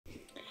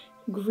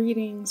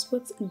Greetings,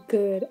 what's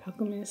good,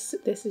 alchemists?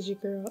 This is your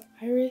girl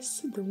Iris,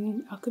 the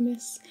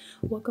Wombalkemist.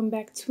 Welcome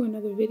back to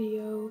another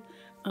video.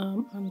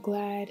 I'm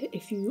glad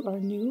if you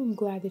are new, I'm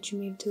glad that you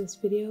made it to this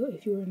video.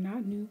 If you are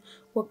not new,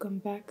 welcome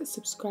back,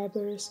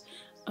 subscribers.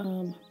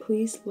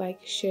 Please like,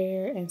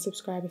 share, and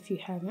subscribe if you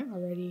haven't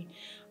already.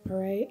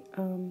 Alright,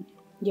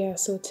 yeah,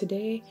 so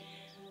today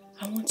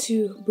I want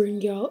to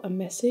bring y'all a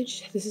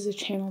message. This is a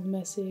channeled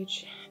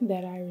message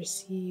that I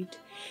received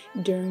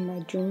during my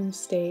dream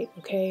state,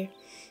 okay?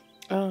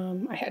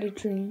 I had a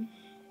dream,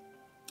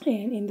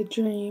 and in the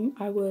dream,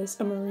 I was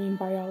a marine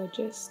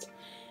biologist.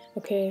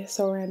 Okay,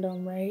 so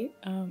random, right?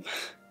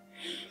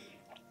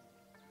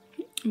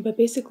 But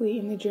basically,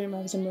 in the dream,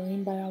 I was a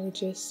marine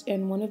biologist,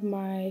 and one of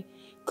my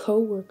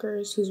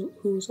co-workers,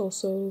 who's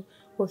also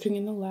working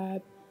in the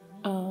lab,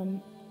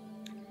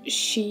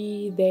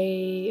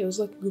 it was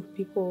like a group of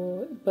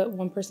people, but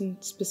one person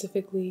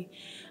specifically,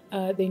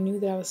 they knew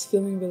that I was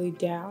feeling really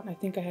down. I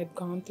think I had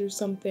gone through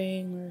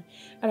something, or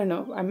I don't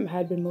know, I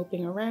had been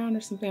moping around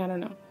or something, I don't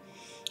know.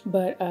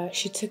 But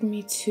she took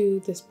me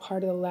to this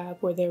part of the lab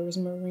where there was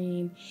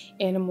marine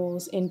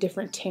animals in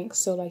different tanks.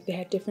 So like they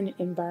had different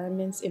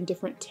environments in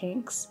different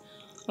tanks.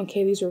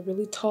 Okay, these were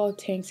really tall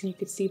tanks and you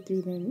could see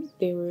through them.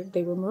 They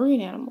were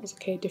marine animals,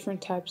 okay,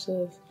 different types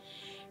of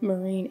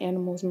marine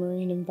animals,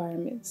 marine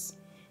environments.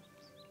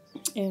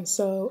 And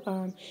so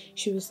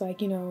she was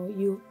like, you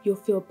know, you'll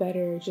feel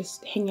better,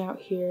 just hang out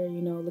here,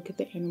 you know, look at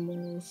the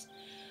animals,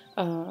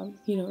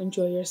 you know,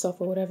 enjoy yourself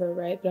or whatever,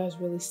 right? But I was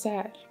really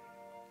sad.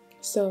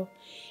 So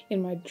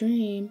in my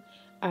dream,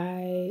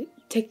 I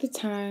take the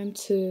time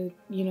to,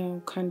 you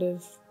know, kind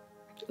of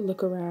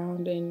look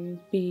around and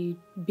be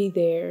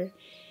there.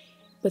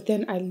 But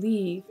then I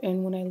leave,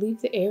 and when I leave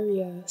the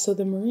area, so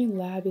the marine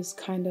lab is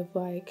kind of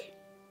like,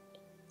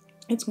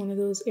 it's one of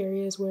those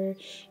areas where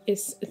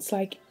it's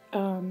like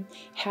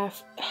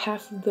half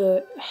of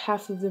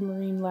the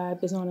marine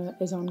lab is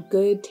on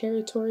good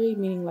territory,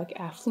 meaning like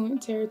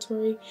affluent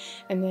territory,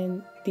 and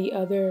then the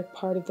other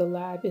part of the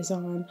lab is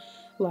on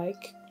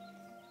like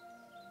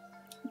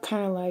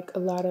kind of like a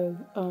lot of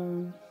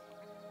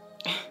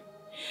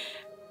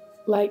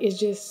like, it's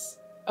just,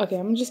 okay,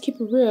 I'm gonna just keep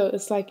it real.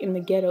 It's like in the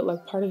ghetto,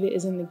 like part of it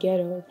is in the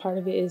ghetto, part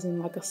of it is in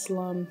like a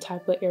slum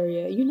type of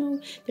area. You know,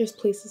 there's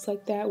places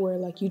like that where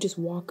like you just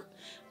walk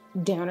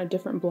down a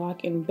different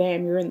block and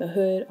bam, you're in the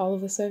hood all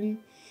of a sudden.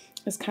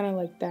 It's kind of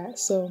like that.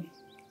 So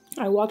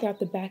I walk out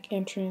the back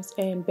entrance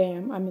and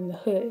bam, I'm in the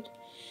hood.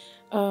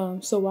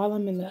 So while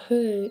I'm in the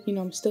hood, you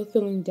know, I'm still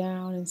feeling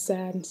down and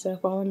sad and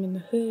stuff. While I'm in the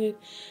hood,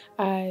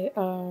 I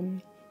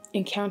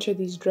encounter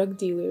these drug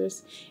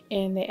dealers,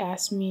 and they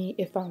ask me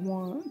if I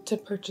want to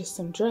purchase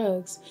some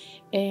drugs,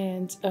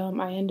 and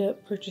I end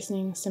up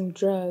purchasing some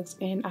drugs,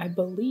 and I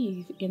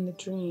believe in the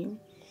dream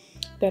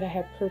that I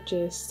had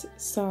purchased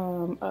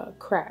some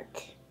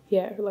crack.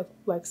 Yeah,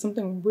 like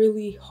something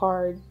really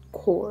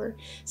hardcore,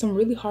 some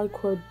really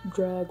hardcore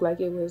drug. Like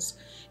it was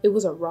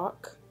a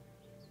rock.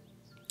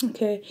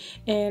 Okay,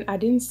 and I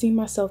didn't see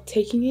myself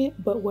taking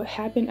it, but what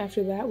happened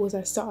after that was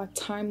I saw a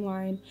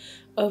timeline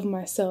of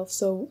myself.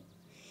 So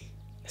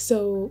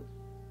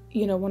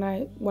you know, when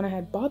I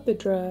had bought the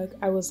drug,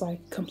 I was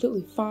like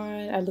completely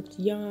fine. I looked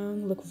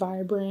young, looked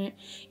vibrant.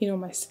 You know,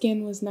 my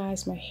skin was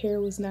nice, my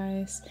hair was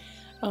nice.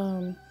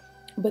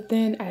 But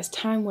then as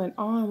time went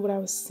on, what I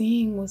was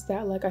seeing was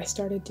that like I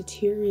started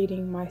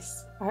deteriorating.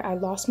 I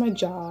lost my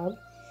job.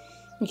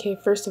 Okay,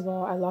 first of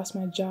all, I lost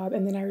my job,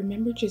 and then I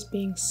remember just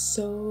being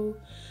so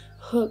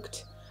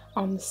hooked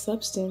on the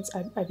substance.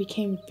 I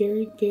became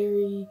very,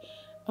 very,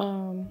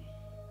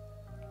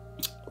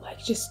 like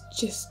just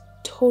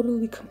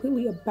totally,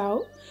 completely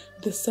about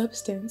the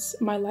substance.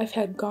 My life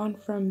had gone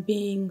from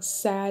being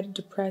sad,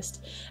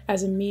 depressed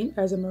as a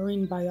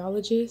marine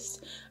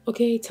biologist,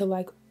 okay, to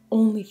like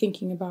only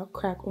thinking about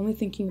crack, only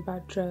thinking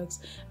about drugs.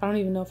 I don't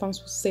even know if I'm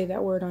supposed to say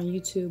that word on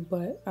YouTube,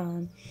 but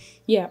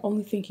yeah,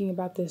 only thinking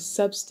about this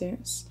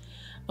substance,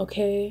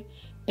 okay?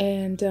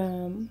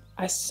 And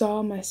I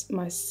saw my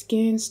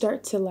skin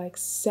start to like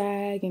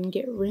sag and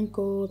get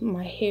wrinkled.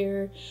 My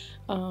hair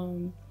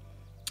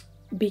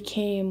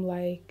became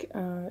like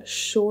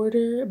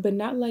shorter, but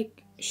not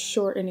like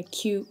short in a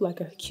cute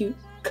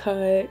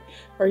cut,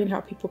 or you know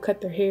how people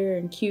cut their hair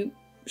in cute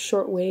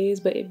short ways,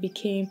 but it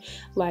became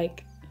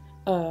like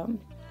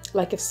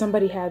if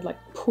somebody had like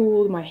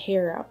pulled my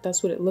hair out.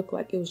 That's what it looked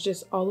like. It was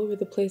just all over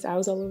the place. I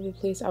was all over the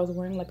place. I was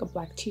wearing like a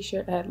black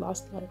t-shirt. I had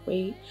lost a lot of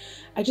weight.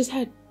 I just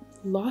had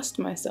lost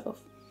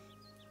myself.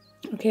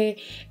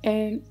 Okay,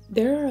 and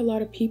there are a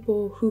lot of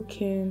people who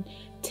can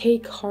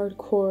take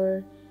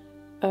hardcore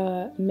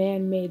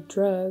man-made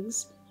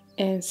drugs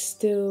and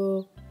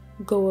still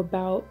go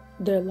about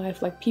their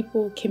life. Like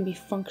people can be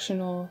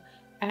functional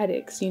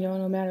addicts, you know,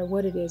 no matter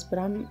what it is. But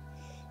I'm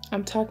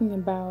talking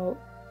about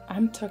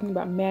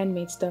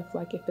man-made stuff,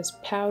 like if it's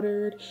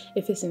powdered,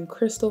 if it's in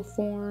crystal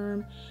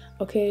form,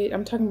 okay?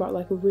 I'm talking about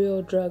like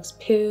real drugs,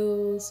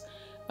 pills.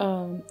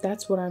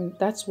 That's what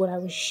I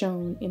was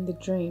shown in the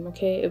dream,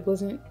 okay? It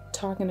wasn't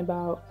talking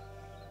about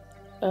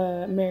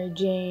Mary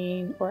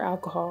Jane or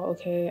alcohol,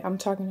 okay? I'm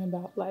talking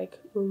about like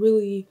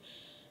really,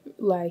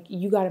 like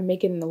you got to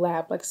make it in the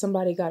lab. Like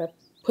somebody got to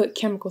put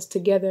chemicals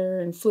together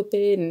and flip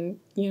it, and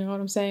you know what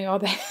I'm saying? All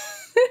that,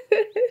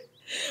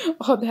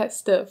 all that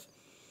stuff.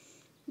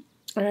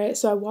 All right,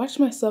 so I watched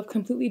myself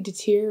completely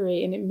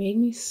deteriorate, and it made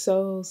me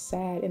so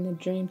sad in the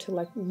dream to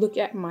like look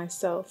at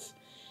myself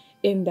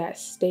in that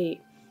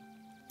state.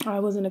 I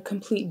was in a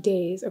complete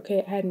daze.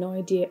 Okay, I had no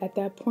idea. At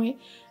that point,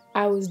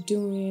 I was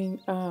doing,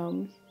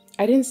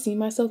 I didn't see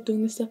myself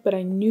doing this stuff, but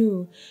I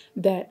knew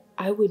that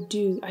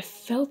I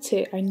felt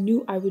it. I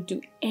knew I would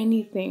do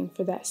anything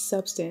for that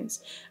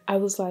substance. I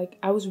was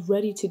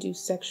ready to do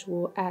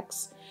sexual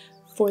acts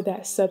for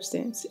that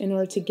substance in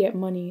order to get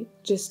money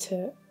just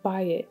to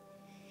buy it,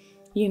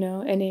 you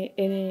know, and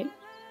it,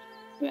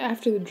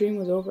 after the dream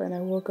was over and I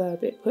woke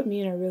up, it put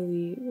me in a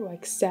really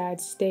like sad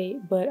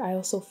state, but I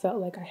also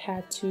felt like I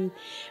had to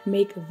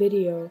make a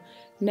video.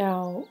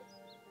 Now,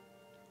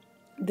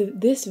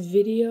 this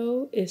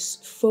video is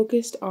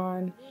focused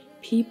on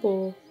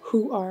people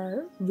who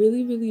are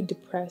really, really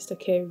depressed,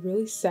 okay,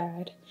 really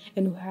sad,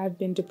 and who have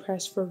been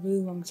depressed for a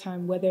really long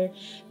time, whether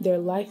their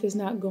life is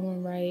not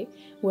going right,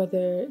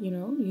 whether, you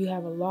know, you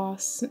have a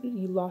loss,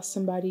 you lost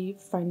somebody,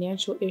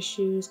 financial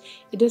issues.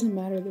 It doesn't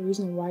matter the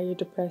reason why you're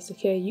depressed,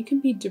 okay? You can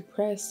be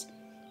depressed,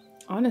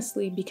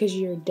 honestly, because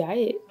your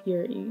diet,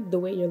 the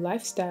way your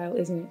lifestyle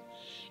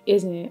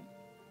isn't,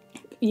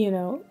 you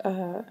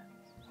know,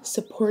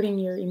 supporting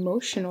your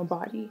emotional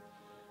body.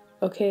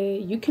 Okay,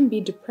 you can be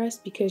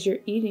depressed because you're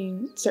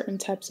eating certain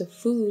types of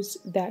foods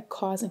that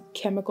cause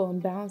chemical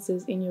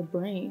imbalances in your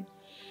brain.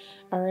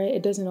 All right,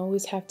 it doesn't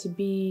always have to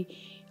be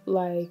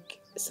like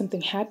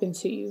something happened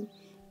to you.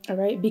 All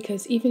right,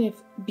 because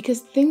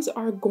things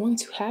are going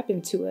to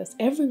happen to us.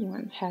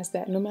 Everyone has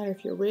that, no matter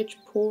if you're rich,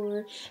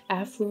 poor,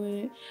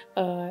 affluent,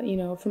 you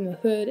know, from the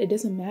hood. It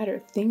doesn't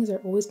matter. Things are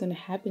always going to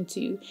happen to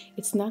you.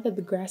 It's not that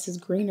the grass is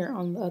greener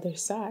on the other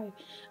side,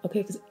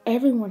 okay? Because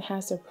everyone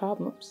has their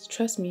problems.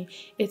 Trust me,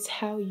 it's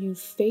how you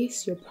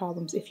face your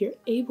problems. If you're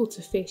able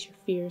to face your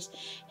fears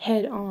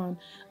head on,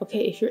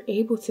 okay, if you're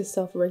able to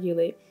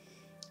self-regulate.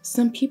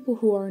 Some people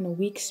who are in a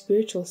weak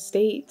spiritual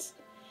state,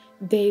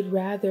 they'd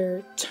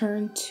rather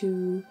turn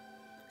to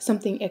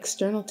something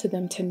external to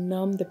them to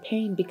numb the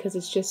pain because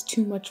it's just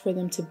too much for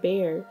them to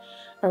bear.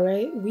 All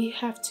right, we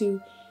have to,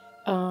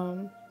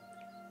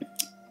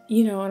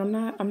 you know, and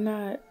I'm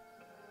not,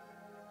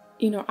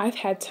 you know, I've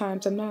had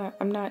times. I'm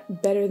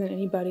not better than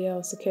anybody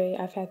else. Okay,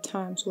 I've had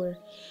times where,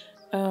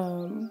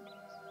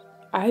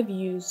 I've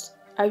used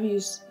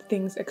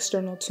things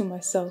external to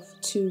myself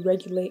to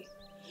regulate.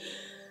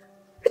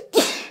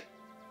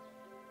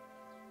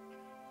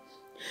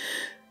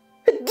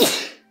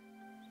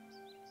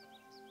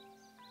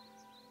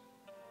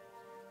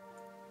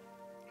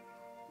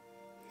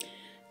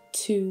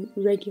 To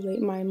regulate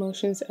my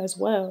emotions as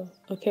well,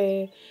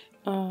 okay?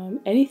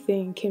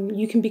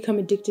 You can become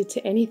addicted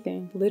to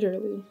anything,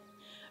 literally,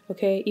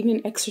 okay?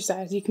 Even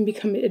exercise, you can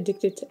become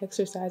addicted to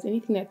exercise.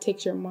 Anything that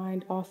takes your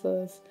mind off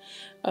of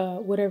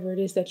whatever it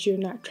is that you're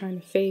not trying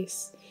to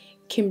face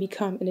can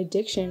become an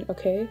addiction,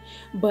 okay?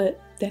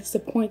 But that's the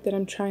point that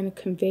I'm trying to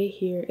convey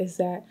here, is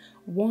that,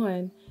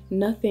 one,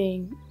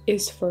 nothing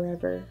is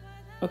forever,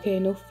 okay?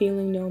 No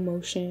feeling, no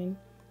emotion.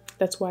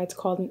 That's why it's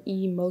called an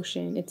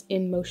emotion. It's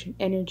in motion,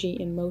 energy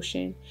in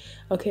motion.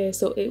 Okay,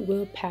 so it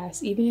will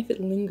pass, even if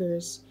it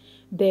lingers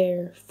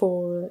there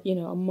for, you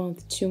know, a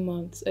month, 2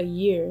 months, a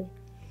year,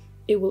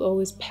 it will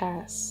always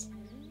pass.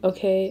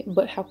 Okay,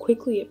 but how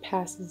quickly it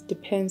passes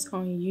depends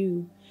on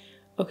you.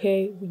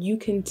 Okay, you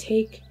can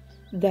take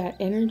that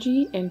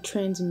energy and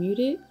transmute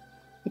it,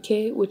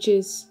 okay, which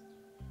is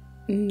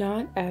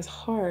not as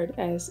hard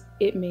as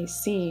it may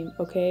seem,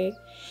 okay?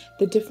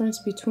 The difference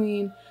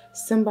between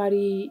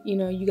somebody, you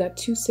know, you got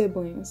 2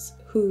 siblings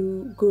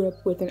who grew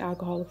up with an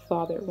alcoholic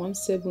father. One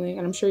sibling,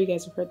 and I'm sure you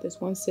guys have heard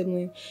this, one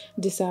sibling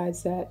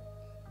decides that,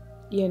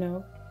 you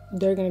know,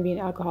 they're going to be an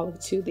alcoholic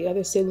too. The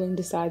other sibling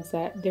decides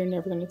that they're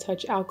never going to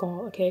touch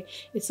alcohol, okay?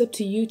 It's up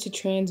to you to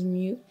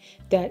transmute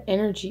that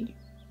energy,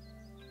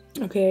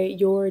 okay?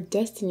 Your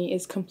destiny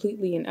is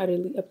completely and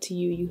utterly up to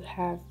you. You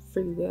have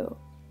free will.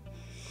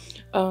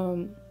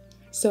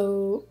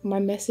 So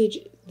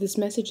this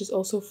message is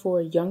also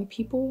for young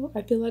people.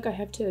 I feel like I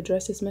have to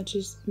address this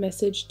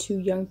message to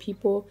young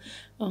people,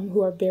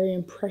 who are very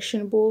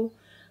impressionable,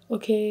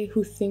 okay,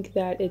 who think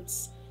that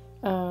it's,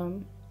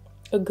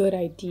 a good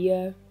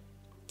idea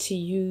to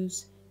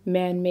use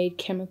man-made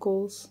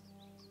chemicals,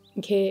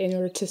 okay, in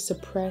order to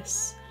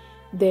suppress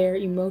their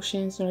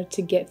emotions, in order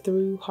to get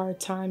through hard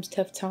times,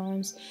 tough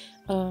times.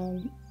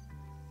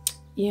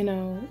 You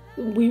know,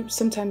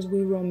 sometimes we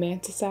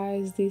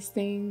romanticize these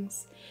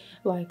things,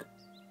 like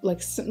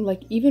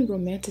even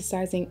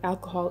romanticizing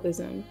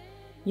alcoholism,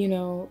 you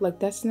know, like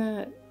that's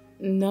not,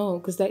 no,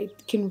 because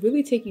that can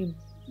really take you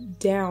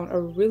down a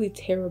really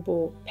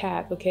terrible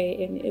path,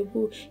 okay? And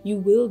you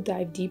will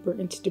dive deeper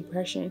into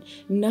depression.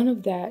 None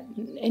of that,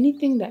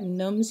 anything that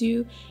numbs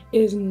you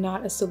is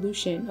not a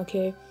solution,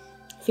 okay?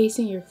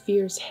 Facing your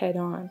fears head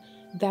on,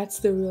 That's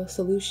the real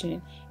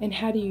solution. And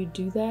how do you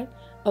do that?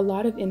 A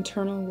lot of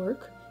internal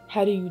work.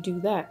 How do you do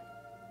that?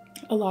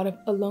 A lot of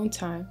alone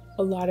time,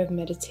 a lot of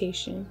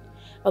meditation,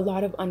 a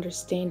lot of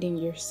understanding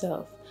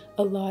yourself,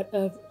 a lot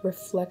of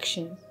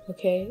reflection,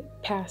 okay?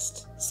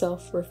 Past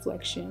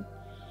self-reflection.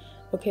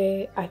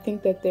 Okay, I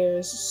think that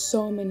there's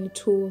so many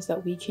tools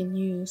that we can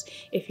use.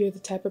 If you're the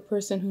type of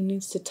person who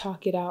needs to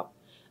talk it out,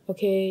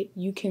 okay,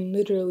 you can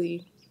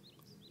literally,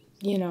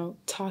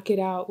 talk it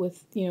out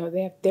with, they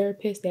have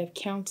therapists, they have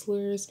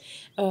counselors,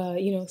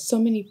 so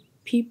many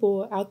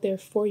people out there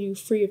for you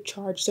free of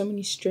charge, so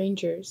many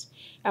strangers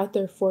out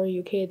there for you,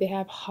 okay? They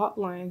have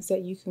hotlines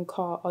that you can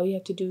call. All you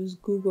have to do is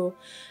Google.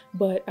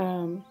 But,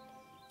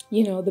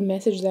 the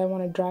message that I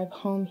want to drive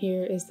home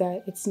here is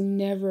that it's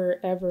never,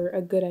 ever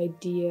a good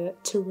idea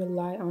to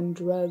rely on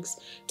drugs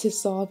to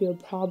solve your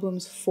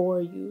problems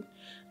for you,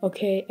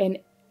 okay?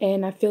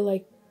 And I feel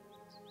like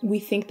we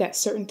think that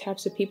certain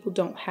types of people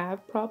don't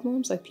have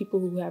problems, like people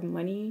who have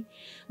money,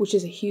 which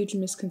is a huge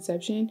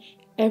misconception.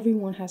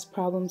 Everyone has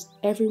problems.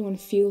 Everyone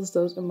feels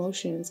those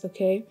emotions,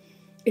 okay?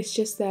 It's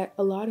just that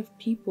a lot of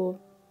people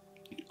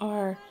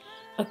are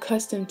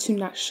accustomed to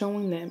not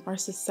showing them. Our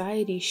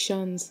society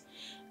shuns,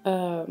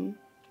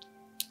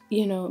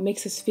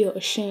 makes us feel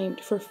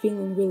ashamed for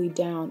feeling really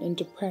down and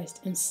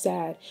depressed and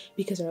sad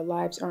because our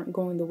lives aren't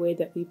going the way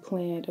that we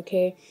planned,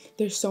 okay?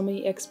 There's so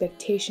many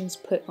expectations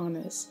put on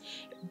us,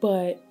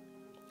 but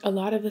a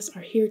lot of us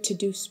are here to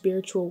do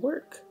spiritual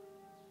work,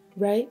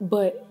 right?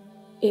 But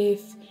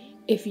if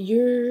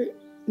you're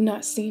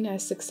not seen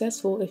as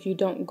successful, if you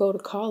don't go to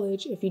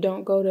college, if you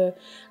don't go to,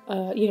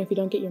 if you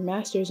don't get your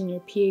master's and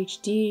your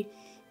PhD,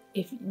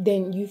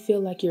 then you feel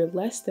like you're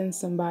less than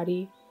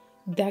somebody,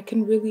 that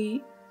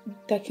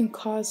can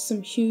cause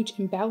some huge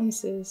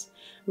imbalances,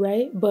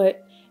 right?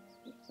 But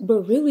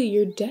really,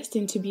 you're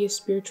destined to be a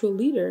spiritual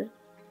leader,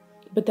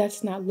 but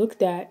that's not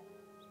looked at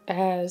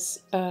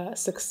as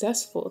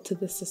successful to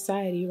the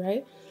society,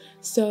 right?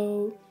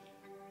 So,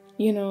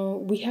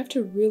 we have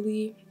to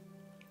really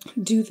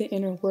do the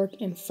inner work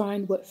and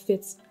find what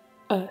fits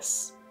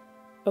us,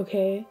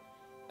 okay?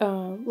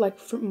 Like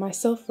for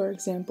myself, for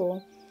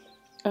example,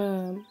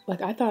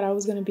 I thought I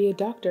was going to be a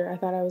doctor. I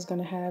thought I was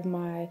going to have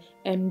my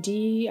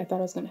MD. I thought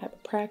I was going to have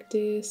a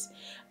practice.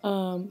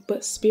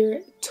 But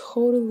spirit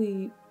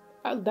totally,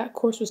 that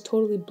course was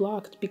totally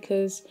blocked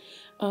because,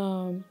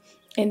 and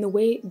the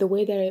way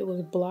that it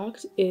was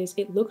blocked is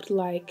it looked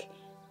like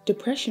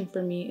depression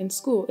for me in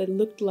school. It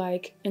looked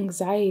like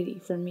anxiety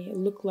for me. It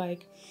looked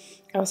like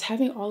I was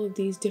having all of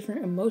these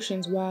different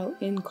emotions while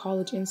in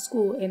college, in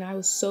school, and I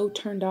was so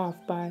turned off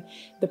by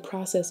the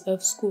process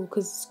of school,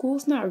 because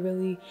school's not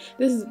really,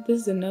 this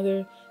is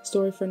another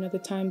story for another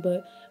time,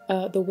 but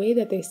the way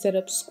that they set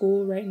up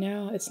school right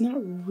now, it's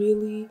not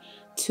really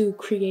to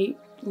create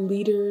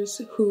leaders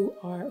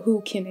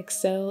who can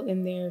excel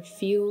in their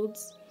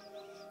fields.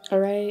 All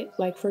right,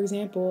 like for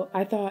example,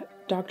 I thought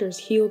doctors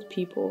healed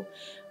people.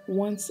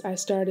 Once I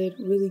started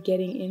really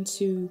getting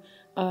into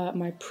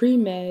my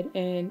pre-med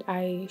and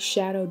I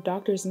shadowed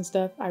doctors and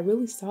stuff, I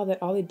really saw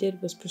that all they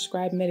did was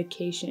prescribe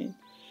medication,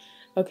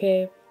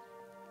 okay?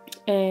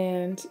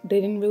 And they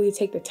didn't really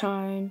take the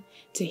time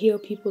to heal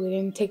people. They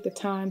didn't take the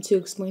time to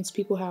explain to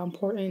people how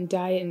important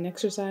diet and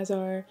exercise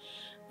are.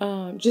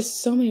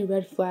 Just so many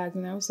red flags,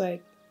 and I was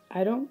like,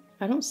 I don't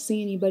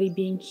see anybody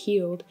being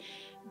healed.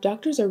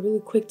 Doctors are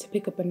really quick to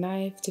pick up a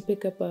knife, to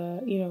pick up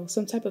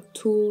some type of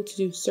tool to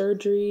do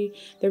surgery.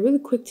 They're really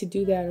quick to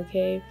do that,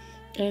 okay?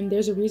 And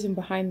there's a reason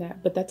behind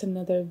that, but that's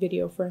another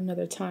video for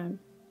another time.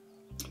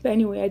 But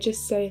anyway, I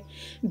just say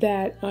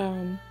that,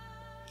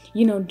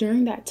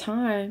 during that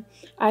time,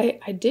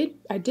 I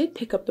did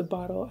pick up the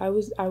bottle. I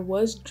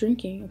was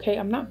drinking, okay?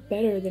 I'm not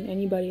better than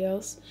anybody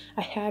else.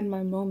 I had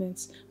my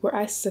moments where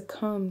I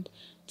succumbed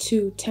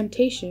to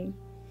temptation,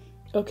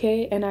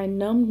 okay? And I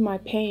numbed my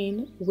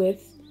pain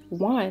with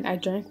wine. I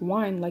drank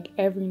wine like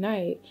every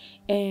night,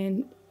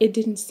 and it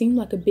didn't seem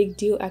like a big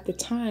deal at the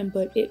time,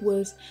 but it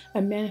was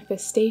a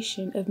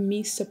manifestation of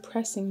me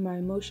suppressing my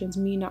emotions,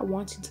 me not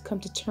wanting to come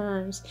to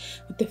terms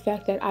with the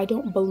fact that I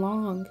don't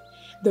belong.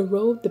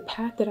 The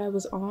path that I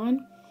was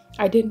on,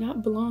 I did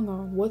not belong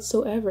on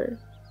whatsoever.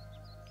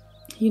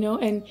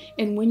 And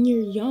when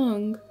you're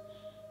young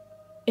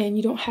and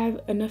you don't have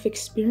enough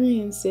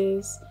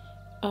experiences,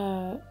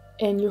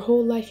 and your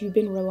whole life you've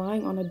been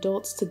relying on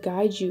adults to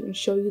guide you and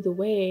show you the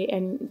way,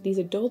 and these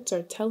adults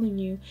are telling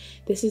you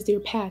this is your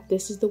path,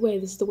 this is the way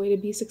to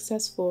be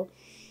successful,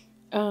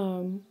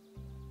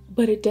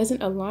 but it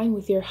doesn't align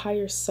with your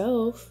higher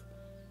self,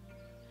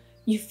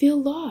 you feel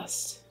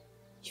lost.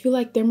 You feel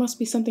like there must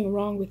be something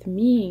wrong with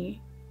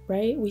me,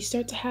 right? We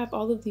start to have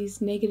all of these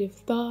negative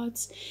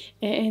thoughts,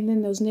 and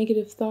then those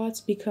negative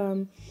thoughts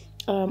become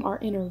our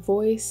inner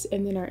voice,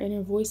 and then our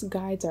inner voice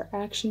guides our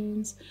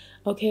actions,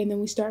 okay? And then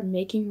we start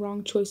making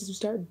wrong choices. We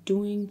start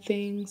doing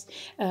things,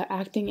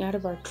 acting out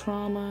of our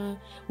trauma,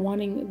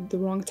 wanting the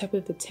wrong type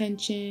of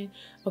attention,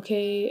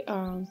 okay?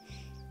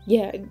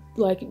 Yeah,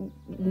 like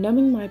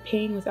numbing my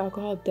pain with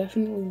alcohol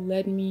definitely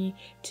led me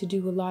to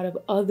do a lot of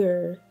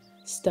other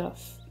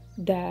stuff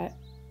that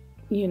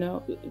you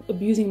know,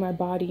 abusing my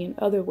body in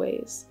other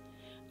ways.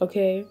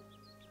 Okay.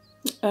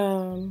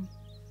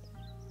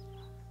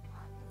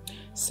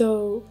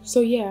 So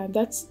yeah,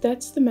 that's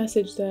the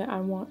message that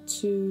I want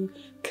to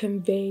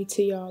convey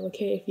to y'all.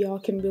 Okay, if y'all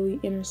can really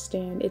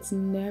understand, it's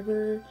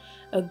never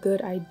a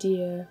good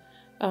idea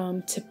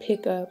to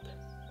pick up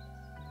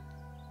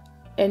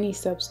any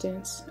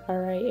substance, all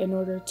right, in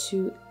order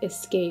to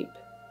escape.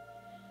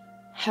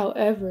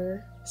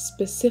 However,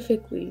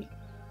 specifically,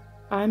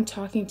 I'm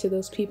talking to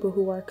those people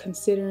who are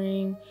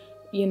considering,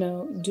 you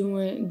know,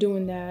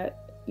 doing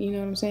that, you know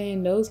what I'm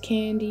saying, nose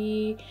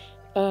candy,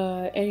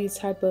 any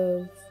type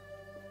of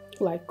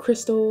like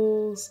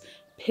crystals,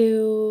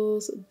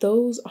 pills.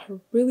 Those are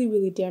really,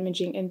 really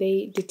damaging, and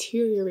they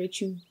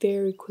deteriorate you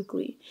very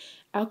quickly.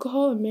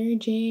 Alcohol and Mary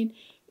Jane,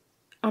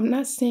 I'm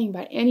not saying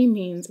by any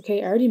means,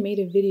 okay, I already made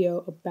a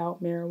video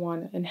about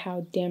marijuana and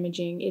how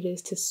damaging it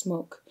is to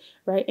smoke,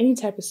 right? Any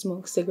type of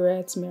smoke,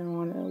 cigarettes,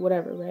 marijuana,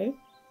 whatever, right?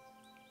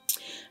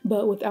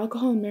 But with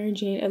alcohol and Mary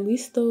Jane, at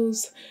least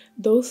those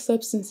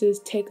substances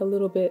take a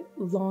little bit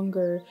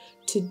longer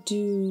to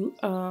do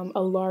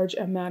a large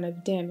amount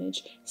of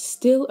damage.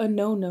 Still a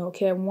no-no,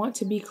 okay? I want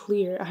to be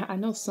clear. I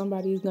know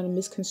somebody is going to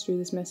misconstrue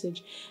this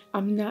message.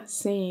 I'm not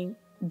saying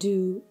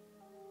do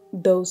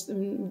those,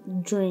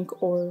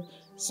 drink or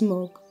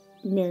smoke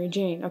Mary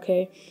Jane,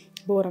 okay?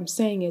 But what I'm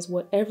saying is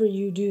whatever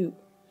you do,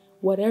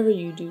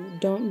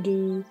 don't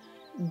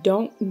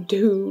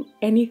do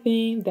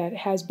anything that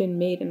has been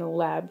made in a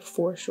lab,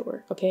 for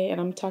sure, okay? And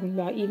I'm talking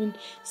about even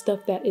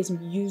stuff that is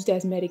used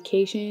as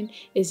medication,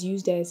 is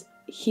used as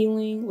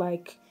healing,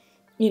 like,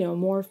 you know,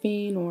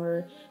 morphine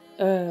or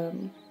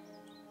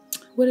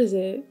what is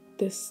it,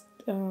 this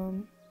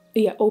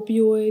yeah,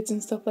 opioids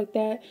and stuff like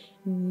that.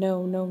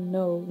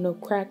 No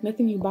crack,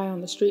 nothing you buy on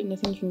the street,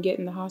 nothing you can get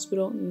in the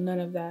hospital, none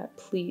of that,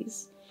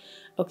 please.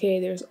 Okay,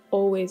 there's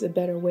always a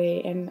better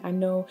way, and I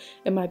know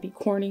it might be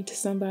corny to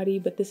somebody,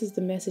 but this is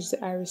the message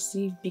that I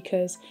received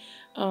because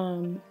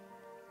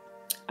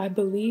I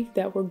believe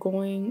that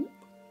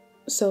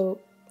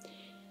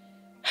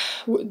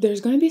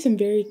there's going to be some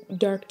very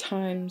dark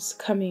times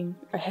coming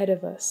ahead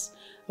of us,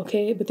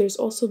 okay? But there's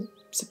also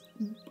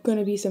going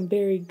to be some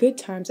very good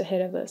times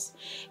ahead of us.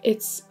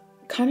 It's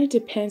kind of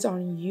depends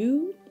on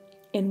you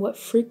and what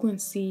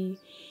frequency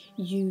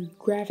you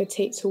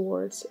gravitate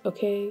towards,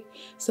 okay?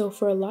 So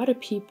for a lot of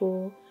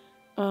people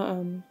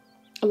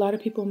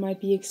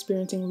might be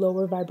experiencing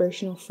lower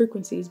vibrational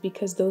frequencies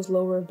because those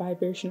lower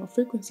vibrational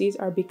frequencies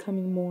are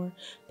becoming more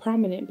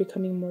prominent,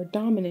 becoming more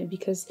dominant,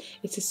 because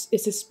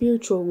it's a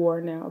spiritual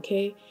war now,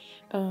 okay?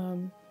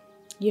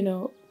 You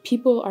know,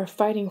 people are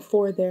fighting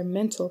for their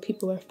mental,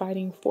 people are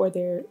fighting for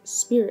their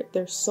spirit,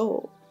 their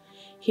soul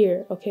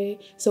here, okay?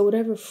 So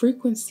whatever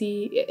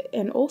frequency,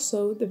 and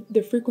also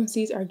the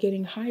frequencies are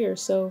getting higher.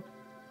 So,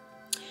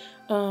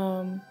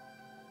 you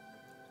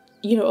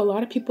know, a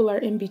lot of people are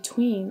in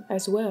between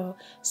as well.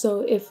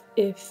 So if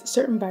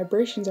certain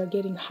vibrations are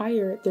getting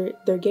higher,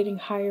 they're getting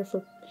higher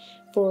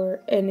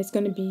and it's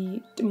going to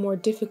be more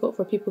difficult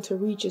for people to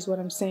reach, is what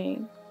I'm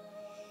saying.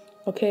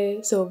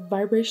 Okay, so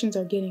vibrations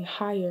are getting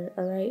higher,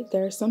 all right?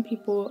 There are some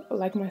people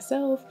like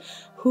myself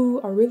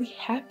who are really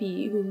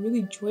happy, who are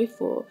really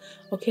joyful,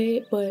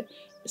 okay? But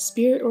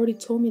Spirit already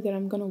told me that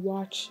I'm going to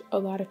watch a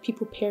lot of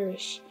people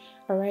perish,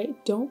 all right?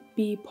 Don't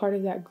be part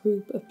of that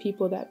group of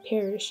people that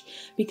perish,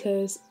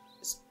 because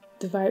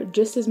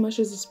just as much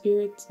as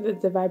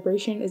the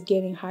vibration is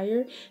getting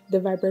higher, the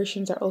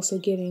vibrations are also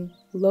getting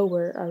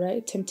lower, all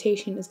right?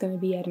 Temptation is going to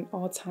be at an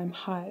all-time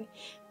high.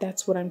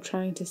 That's what I'm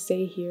trying to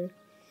say here.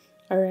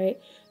 All right,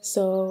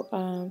 so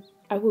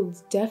I will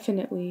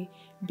definitely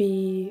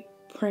be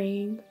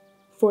praying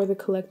for the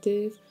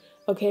collective.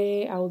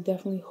 Okay, I will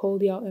definitely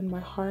hold y'all in my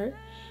heart.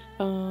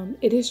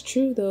 It is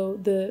true though,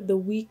 the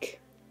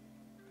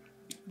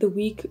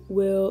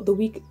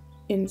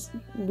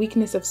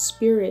weakness of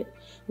spirit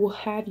will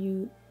have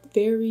you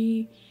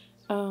very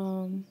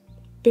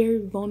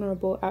very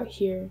vulnerable out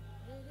here.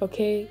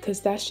 Okay,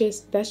 because that's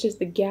just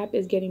the gap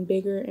is getting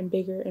bigger and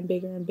bigger and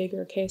bigger and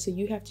bigger. Okay, so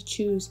you have to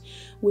choose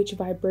which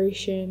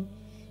vibration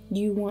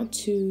you want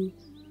to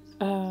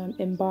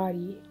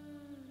embody.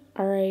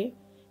 All right,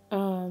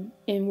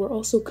 and we're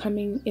also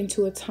coming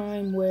into a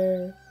time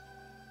where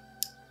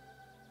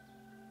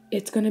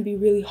it's going to be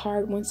really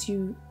hard once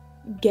you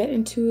get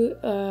into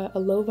a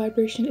low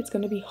vibration. It's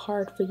going to be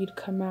hard for you to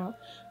come out.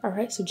 All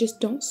right, so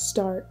just don't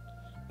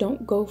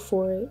go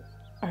for it.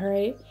 All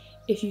right,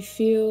 if you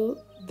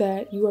feel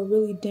that you are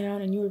really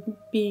down and you are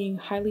being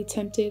highly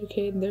tempted,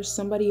 okay, and there's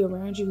somebody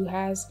around you who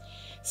has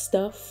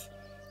stuff,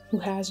 who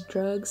has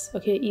drugs,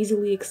 okay,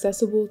 easily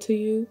accessible to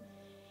you,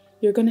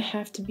 you're gonna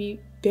have to be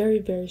very,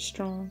 very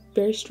strong,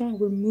 very strong.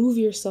 Remove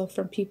yourself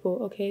from people,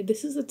 okay?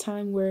 This is a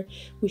time where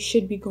we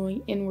should be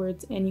going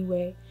inwards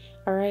anyway,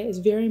 all right? It's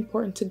very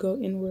important to go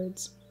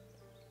inwards.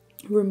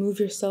 Remove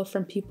yourself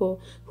from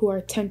people who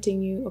are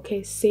tempting you,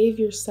 okay? Save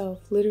yourself.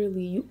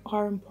 Literally, you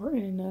are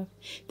important enough.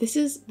 This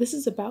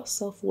is about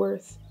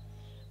self-worth,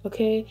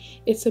 okay?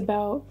 It's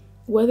about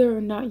Whether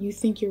or not you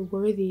think you're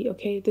worthy,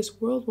 okay,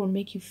 this world will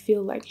make you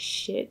feel like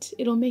shit.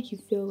 It'll make you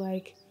feel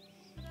like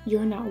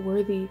you're not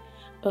worthy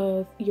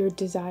of your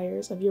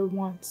desires, of your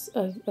wants,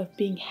 of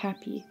being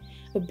happy,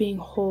 of being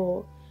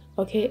whole.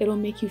 Okay, it'll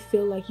make you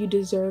feel like you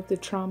deserve the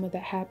trauma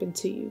that happened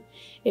to you.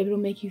 It'll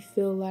make you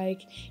feel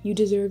like you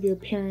deserve your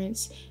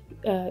parents,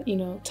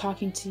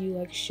 talking to you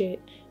like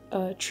shit,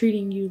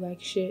 treating you like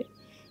shit,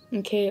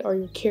 okay, or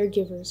your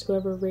caregivers,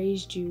 whoever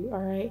raised you,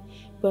 all right?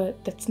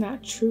 But that's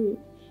not true.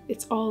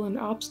 It's all an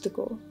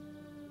obstacle.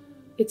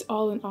 It's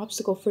all an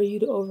obstacle for you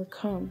to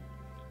overcome.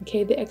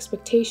 Okay, the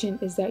expectation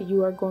is that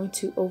you are going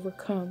to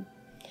overcome.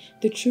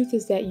 The truth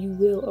is that you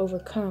will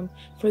overcome.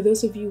 For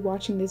those of you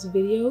watching this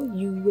video,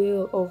 you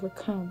will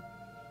overcome.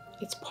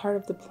 It's part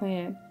of the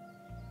plan.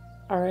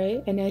 All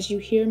right, and as you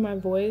hear my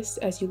voice,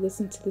 as you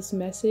listen to this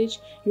message,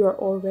 you are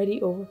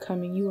already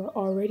overcoming. You are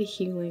already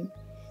healing.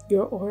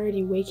 You're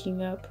already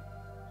waking up.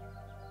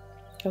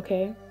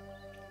 Okay,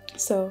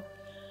 so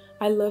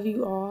I love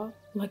you all.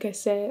 Like I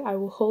said, I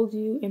will hold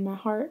you in my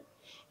heart,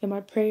 in my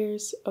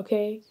prayers,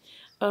 okay?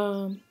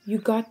 You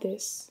got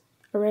this,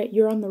 all right?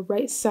 You're on the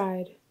right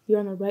side. You're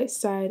on the right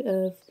side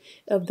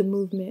of the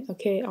movement,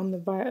 okay? On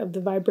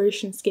the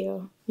vibration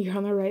scale. You're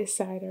on the right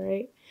side, all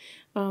right?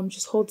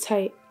 Just hold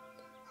tight,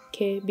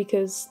 okay?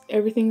 Because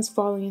everything's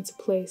falling into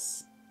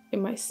place. It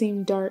might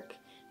seem dark,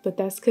 but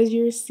that's because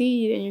you're a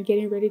seed and you're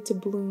getting ready to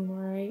bloom, all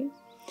right?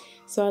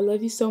 So I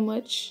love you so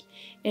much,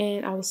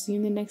 and I will see you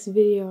in the next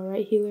video, all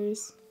right,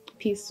 healers?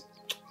 Peace.